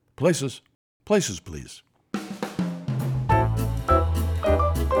Places. Places, please.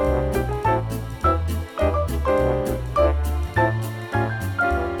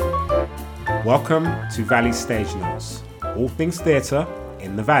 Welcome to Valley Stage Notes, all things theatre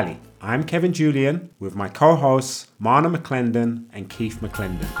in the Valley. I'm Kevin Julian with my co-hosts Marna McClendon and Keith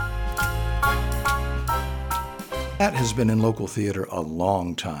McClendon. Pat has been in local theater a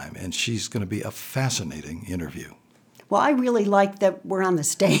long time, and she's going to be a fascinating interview. Well, I really like that we're on the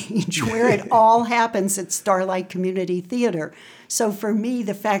stage where it all happens at Starlight Community Theater. So for me,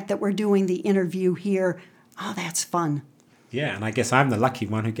 the fact that we're doing the interview here, that's fun. Yeah, and I guess I'm the lucky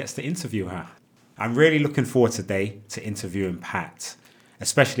one who gets to interview her. I'm really looking forward today to interviewing Pat,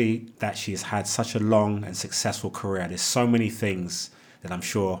 especially that she has had such a long and successful career. There's so many things that I'm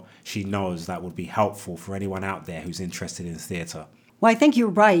sure she knows that would be helpful for anyone out there who's interested in theatre. Well, I think you're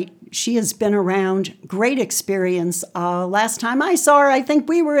right. She has been around, great experience. Last time I saw her, I think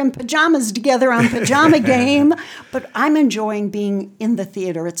we were in pajamas together on Pajama Game. But I'm enjoying being in the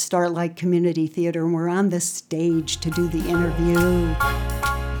theater at Starlight Community Theater, and we're on the stage to do the interview.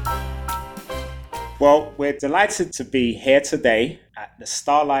 Well, we're delighted to be here today at the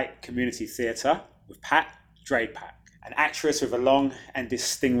Starlight Community Theatre with Pat Drapac, an actress with a long and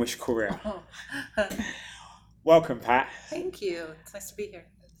distinguished career. Welcome, Pat. Thank you. It's nice to be here.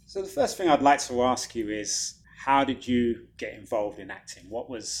 So the first thing I'd like to ask you is, how did you get involved in acting? What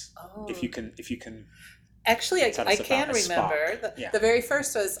was, if you can Actually, I can remember. The very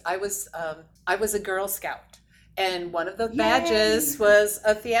first was I was a Girl Scout. And one of the badges was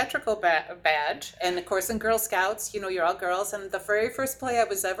a theatrical badge. And of course, in Girl Scouts, you're all girls. And the very first play I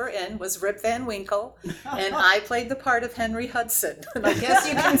was ever in was Rip Van Winkle. And I played the part of Henry Hudson. And I guess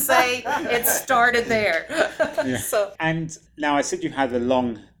you can say it started there. Yeah. So, and now I said you had a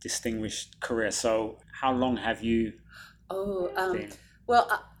long, distinguished career. So how long have you been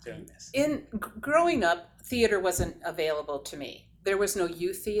doing this? Growing up, theater wasn't available to me. There was no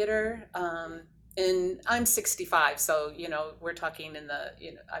youth theater. And I'm 65, so, we're talking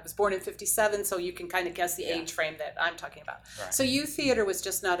I was born in 57, so you can kind of guess the age frame that I'm talking about. Right. So youth theater was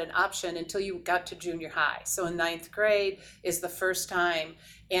just not an option until you got to junior high. So in 9th grade is the first time.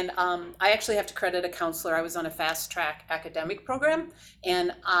 And I actually have to credit a counselor. I was on a fast track academic program,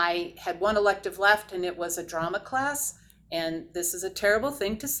 and I had one elective left, and it was a drama class. And this is a terrible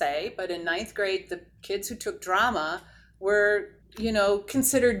thing to say, but in 9th grade, the kids who took drama were,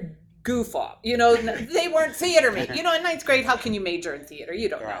 considered goof off. They weren't theater majors. In 9th grade, how can you major in theater? You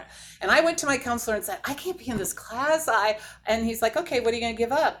don't know. And I went to my counselor and said, I can't be in this class. And he's like, okay, what are you going to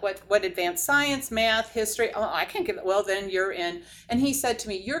give up? What advanced science, math, history? Oh, I can't give it. Well, then you're in. And he said to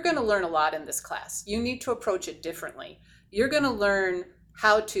me, you're going to learn a lot in this class. You need to approach it differently. You're going to learn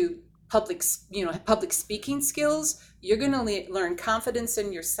how to public speaking skills. You're going to learn confidence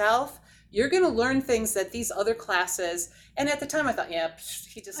in yourself. You're going to learn things that these other classes, and at the time I thought,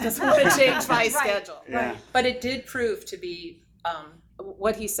 he just doesn't want to change my schedule. Yeah. But it did prove to be,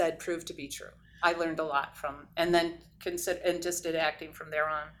 what he said proved to be true. I learned a lot from, and then just did acting from there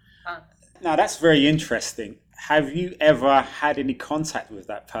on. Now that's very interesting. Have you ever had any contact with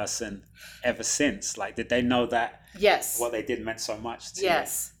that person ever since? Like, did they know that what they did meant so much to you?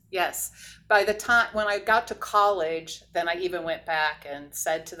 Yes. By the time when I got to college, then I even went back and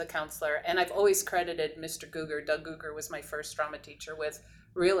said to the counselor, and I've always credited Mr. Guger, Doug Guger was my first drama teacher, with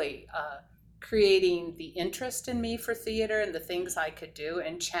really creating the interest in me for theater and the things I could do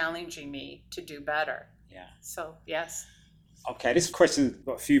and challenging me to do better. Yeah. So, yes. Okay, this question's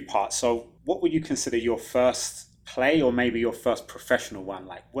got a few parts. So what would you consider your first play, or maybe your first professional one?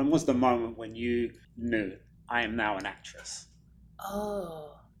 Like, when was the moment when you knew, I am now an actress?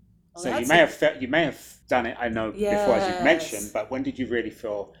 Oh. Well, so you may have done it, I know, before, as you've mentioned, but when did you really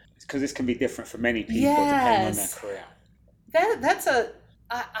feel, because this can be different for many people depending on their career.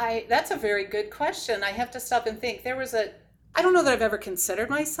 That's a very good question. I have to stop and think. I don't know that I've ever considered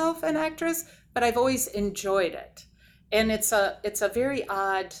myself an actress, but I've always enjoyed it. And it's a very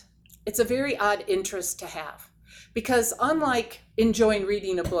odd interest to have. Because unlike enjoying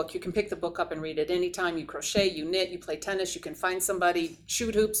reading a book, you can pick the book up and read it anytime. You crochet, you knit, you play tennis, you can find somebody,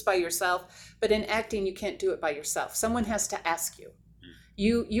 shoot hoops by yourself. But in acting, you can't do it by yourself. Someone has to ask you.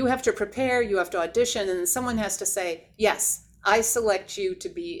 You have to prepare, you have to audition, and then someone has to say, yes, I select you to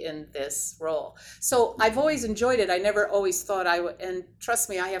be in this role. So I've always enjoyed it. I never always thought I would, and trust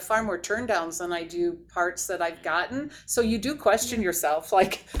me, I have far more turndowns than I do parts that I've gotten. So you do question yourself,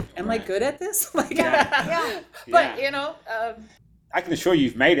 like, am I good at this? Like, but I can assure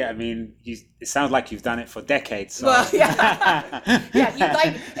you've made it. I mean, it sounds like you've done it for decades. So. Well, yeah, yeah. You'd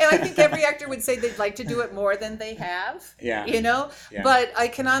like, and I think every actor would say they'd like to do it more than they have. Yeah. You know, Yeah. but I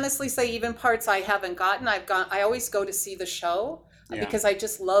can honestly say, even parts I haven't gotten, I always go to see the show because I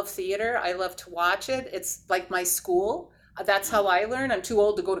just love theater. I love to watch it. It's like my school. That's how I learn. I'm too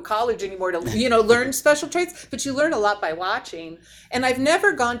old to go to college anymore to, learn special traits, but you learn a lot by watching. And I've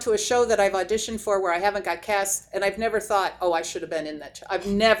never gone to a show that I've auditioned for where I haven't got cast, and I've never thought, oh, I should have been in that show. I've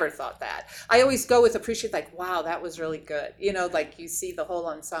never thought that. I always go with appreciate, like, wow, that was really good. Like you see the whole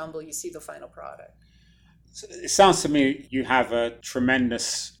ensemble, you see the final product. So it sounds to me you have a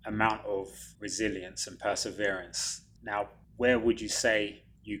tremendous amount of resilience and perseverance. Now, where would you say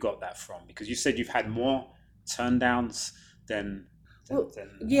you got that from? Because you said you've had more turndowns than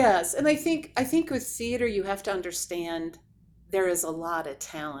yes, and I think with theater you have to understand there is a lot of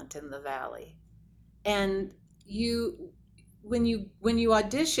talent in the Valley, and when you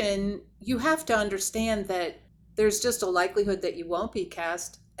audition, you have to understand that there's just a likelihood that you won't be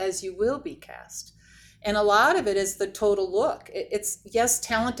cast as you will be cast, and a lot of it is the total look. It's yes,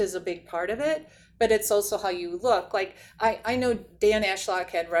 talent is a big part of it, but it's also how you look. Like I know Dan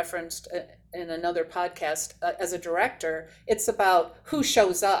Ashlock had referenced in another podcast as a director, it's about who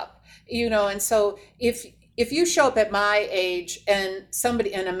shows up, and so if you show up at my age and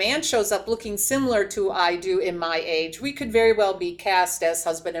a man shows up looking similar to I do in my age, we could very well be cast as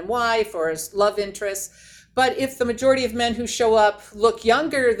husband and wife or as love interests. But if the majority of men who show up look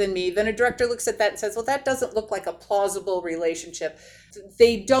younger than me, then a director looks at that and says, well, that doesn't look like a plausible relationship.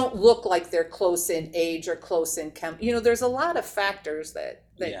 They don't look like they're close in age or close in there's a lot of factors that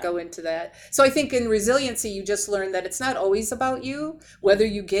go into that. So I think in resiliency, you just learn that it's not always about you, whether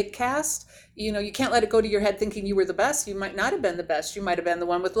you get cast. You can't let it go to your head thinking you were the best. You might not have been the best. You might have been the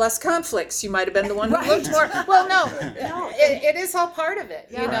one with less conflicts. You might have been the one who looked more. Well, no, it is all part of it,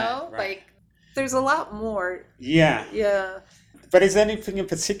 Right. like there's a lot more. Yeah. Yeah. But is there anything in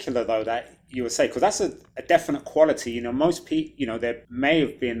particular, though, that you would say? Because that's a definite quality. Most people, there may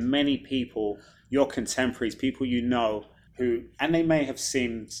have been many people, your contemporaries, people who, and they may have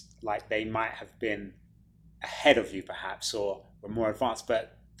seemed like they might have been ahead of you, perhaps, or were more advanced,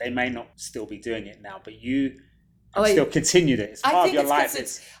 but they may not still be doing it now. But you have still continued it. It's part of your life.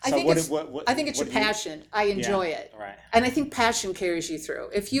 I think it's your passion. I enjoy it. Right. And I think passion carries you through.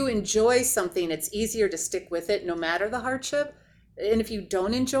 If you enjoy something, it's easier to stick with it no matter the hardship. And if you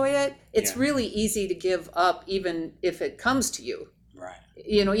don't enjoy it, it's really easy to give up even if it comes to you. Right.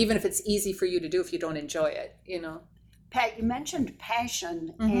 Even if it's easy for you to do if you don't enjoy it, Pat, you mentioned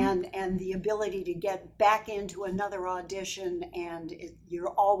passion and the ability to get back into another audition, and you're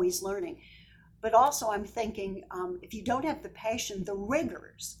always learning. But also I'm thinking, if you don't have the passion, the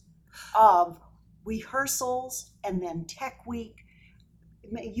rigors of rehearsals and then tech week,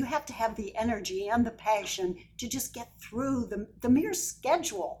 you have to have the energy and the passion to just get through the mere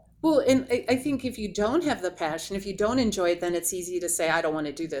schedule. Well, and I think if you don't have the passion, if you don't enjoy it, then it's easy to say, I don't want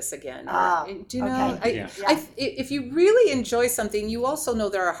to do this again. Do you know? Okay. If you really enjoy something, you also know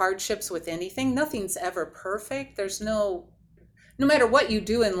there are hardships with anything. Nothing's ever perfect. There's no matter what you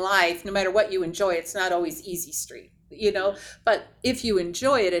do in life, no matter what you enjoy, it's not always easy street, but if you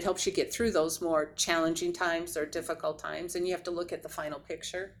enjoy it, it helps you get through those more challenging times or difficult times, and you have to look at the final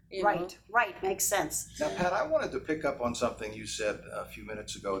picture. Right, makes sense. Now, Pat, I wanted to pick up on something you said a few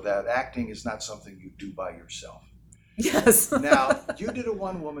minutes ago, that acting is not something you do by yourself. Yes. Now, you did a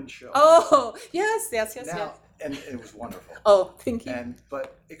one-woman show. Oh, yes. Now, and it was wonderful. Oh, thank you.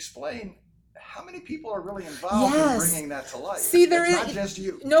 But explain, how many people are really involved in bringing that to life? See, it's not just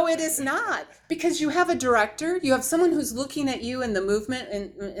you. No, it is not. Because you have a director, you have someone who's looking at you in the movement.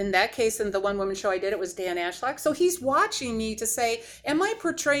 In that case, in the one-woman show I did, it was Dan Ashlock. So he's watching me to say, am I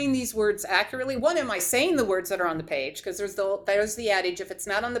portraying these words accurately? One, am I saying the words that are on the page? Because there's the adage, if it's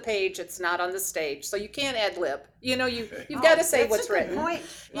not on the page, it's not on the stage. So you can't ad-lib. You've got to say what's written. Point.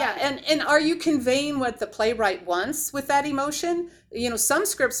 Yeah, and are you conveying what the playwright wants with that emotion? Some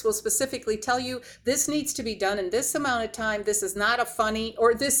scripts will specifically tell you this needs to be done in this amount of time. This is not a funny,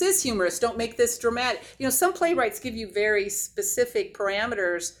 or this is humorous. Don't make this dramatic. Some playwrights give you very specific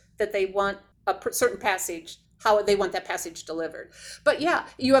parameters that they want a certain passage, how they want that passage delivered. But yeah,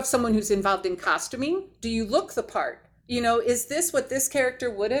 you have someone who's involved in costuming. Do you look the part? Is this what this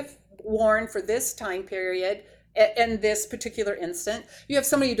character would have worn for this time period? In this particular instant, you have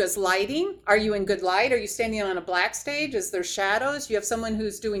somebody who does lighting. Are you in good light? Are you standing on a black stage? Is there shadows? You have someone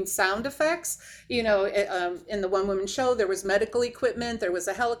who's doing sound effects. In the one-woman show, there was medical equipment. There was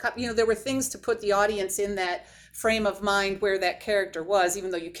a helicopter. There were things to put the audience in that frame of mind where that character was.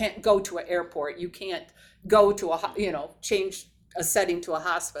 Even though you can't go to an airport, you can't go to change a setting to a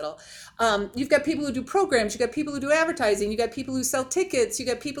hospital. You've got people who do programs, you got people who do advertising, you got people who sell tickets, you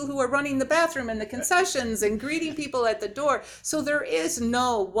got people who are running the bathroom and the concessions and greeting people at the door. So there is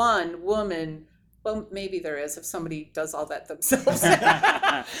no one woman. Well, maybe there is if somebody does all that themselves. But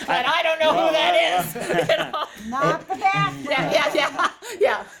I don't know who that is. You know? Not the bathroom.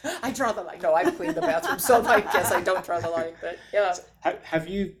 Yeah. I draw the line. No, I've cleaned the bathroom, so I guess I don't draw the line. But yeah. Have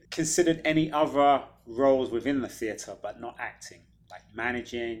you considered any other roles within the theatre, but not acting, like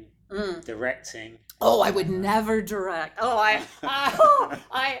managing, directing? Oh, I would never direct. Oh,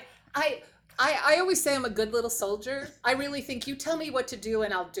 I always say I'm a good little soldier. I really think you tell me what to do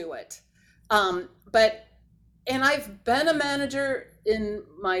and I'll do it. And I've been a manager in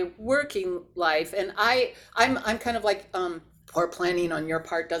my working life, and I'm kind of like, poor planning on your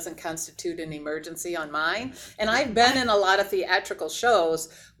part doesn't constitute an emergency on mine. And I've been in a lot of theatrical shows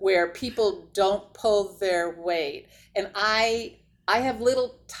where people don't pull their weight. And I have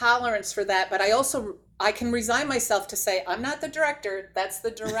little tolerance for that, but I can resign myself to say, I'm not the director. That's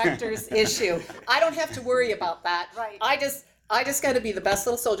the director's issue. I don't have to worry about that. Right. I just got to be the best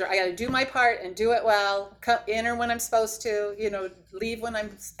little soldier. I got to do my part and do it well, enter when I'm supposed to, leave when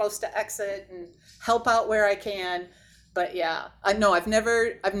I'm supposed to exit, and help out where I can. But yeah, I've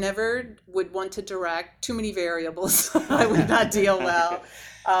never would want to direct. Too many variables. I would not deal well.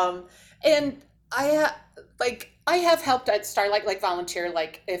 And I have helped at Starlight, like volunteer,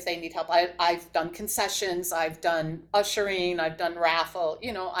 like if they need help. I've done concessions, I've done ushering, I've done raffle.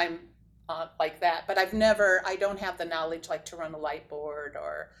 I'm like that, but I don't have the knowledge like to run a light board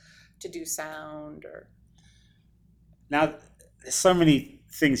or to do sound or. Now, there's so many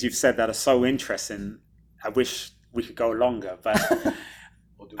things you've said that are so interesting. I wish we could go longer, but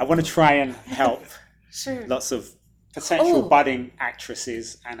I want to try and help Sure. lots of potential budding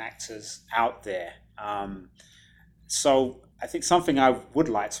actresses and actors out there. So I think something I would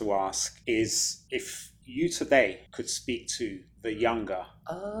like to ask is if you today could speak to the younger.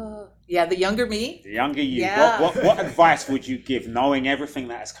 Oh, yeah, the younger me. The younger you. Yeah. What advice would you give, knowing everything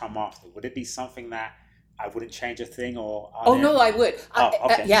that has come after? Would it be something that I wouldn't change a thing, or? No, I would.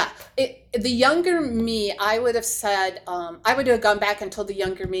 Okay. Yeah. The younger me, I would have said, I would have gone back and told the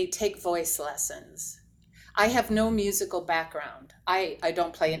younger me, take voice lessons. I have no musical background. I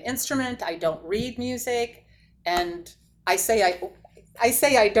don't play an instrument. I don't read music, and I say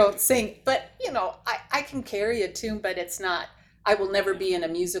I don't sing, but I can carry a tune, but it's not. I will never be in a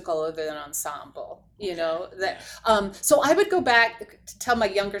musical or an ensemble. That. So I would go back to tell my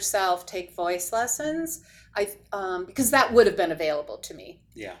younger self, take voice lessons. Because that would have been available to me.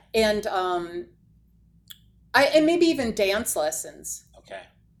 Yeah. And and maybe even dance lessons. Okay.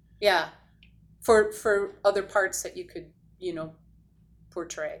 Yeah. For other parts that you could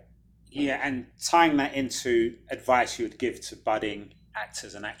portray. Yeah, and tying that into advice you would give to budding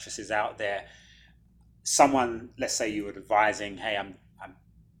actors and actresses out there. Someone, let's say you were advising, hey,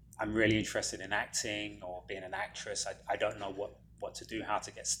 I'm really interested in acting or being an actress. I don't know what to do, how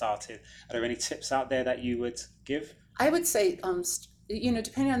to get started. Are there any tips out there that you would give? I would say,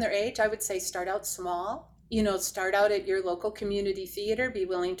 depending on their age, I would say start out small. Start out at your local community theater. Be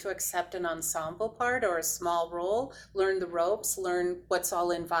willing to accept an ensemble part or a small role. Learn the ropes. Learn what's all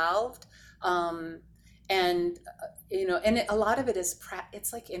involved. And a lot of it is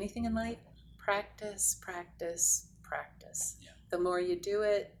it's like anything in life. Practice. Yeah. The more you do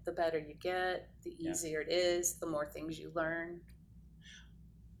it, the better you get, the easier it is, the more things you learn.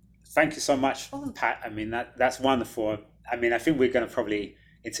 Thank you so much, Pat. I mean, that's wonderful. I mean, I think we're going to probably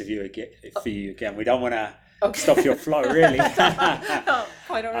interview for you again. We don't want to stop your flow, really. No,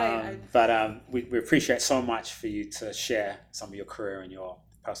 quite all right. But we appreciate so much for you to share some of your career and your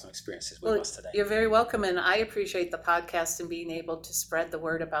personal experiences with us today. You're very welcome, and I appreciate the podcast and being able to spread the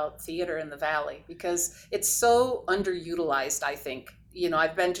word about theater in the Valley, because it's so underutilized, I think.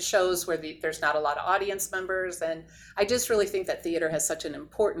 I've been to shows where there's not a lot of audience members, and I just really think that theater has such an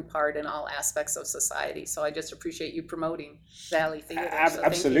important part in all aspects of society. So I just appreciate you promoting Valley Theater.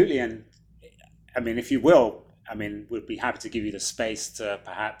 Absolutely, and I mean, if you will, we'd be happy to give you the space to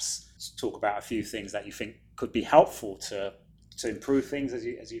perhaps talk about a few things that you think could be helpful to improve things as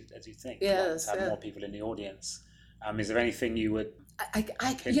you think. Yes, to have more people in the audience. Is there anything you would? I'd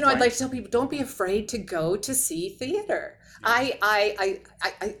like to tell people, don't be afraid to go to see theater. Yeah.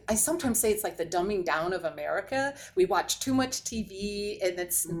 I sometimes say it's like the dumbing down of America. We watch too much TV, and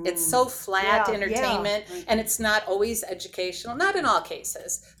it's so flat entertainment, and it's not always educational. Not in all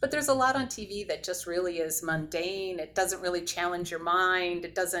cases, but there's a lot on TV that just really is mundane. It doesn't really challenge your mind.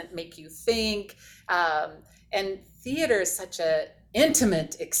 It doesn't make you think. And theater is such a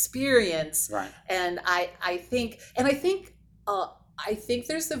intimate experience, right? And I think I think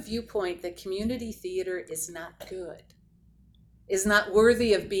there's the viewpoint that community theater is not good, is not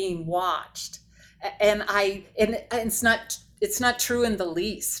worthy of being watched. And it's not true in the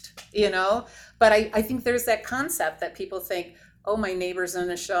least, you know, but I think there's that concept that people think, oh, my neighbor's in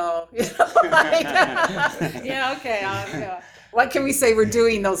a show, you know, like, yeah, okay, yeah. What can we say we're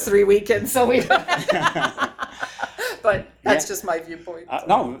doing those 3 weekends? So we, but that's just my viewpoint.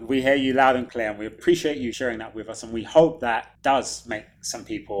 No, we hear you loud and clear, and we appreciate you sharing that with us, and we hope that does make some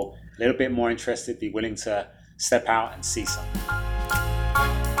people a little bit more interested, be willing to step out and see something.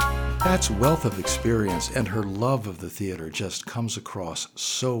 Pat's wealth of experience and her love of the theater just comes across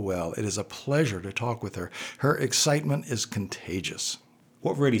so well. It is a pleasure to talk with her. Her excitement is contagious.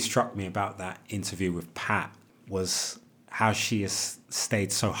 What really struck me about that interview with Pat was how she has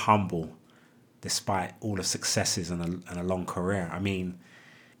stayed so humble despite all the successes and a long career. I mean,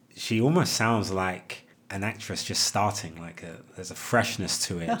 she almost sounds like an actress just starting, there's a freshness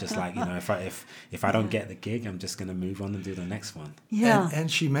to it, just like, you know, if I don't get the gig, I'm just going to move on and do the next one. Yeah. And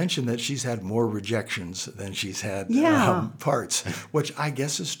she mentioned that she's had more rejections than she's had parts, which I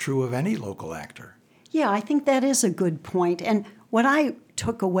guess is true of any local actor. Yeah, I think that is a good point. And what I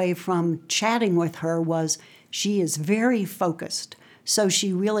took away from chatting with her was she is very focused. So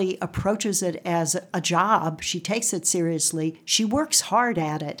she really approaches it as a job. She takes it seriously. She works hard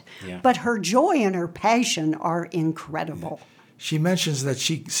at it. Yeah. But her joy and her passion are incredible. Yeah. She mentions that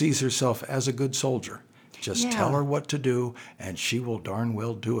she sees herself as a good soldier. Just tell her what to do, and she will darn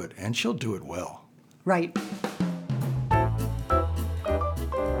well do it. And she'll do it well. Right.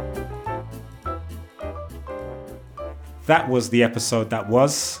 That was the episode that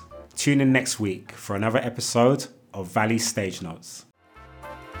was. Tune in next week for another episode of Valley Stage Notes.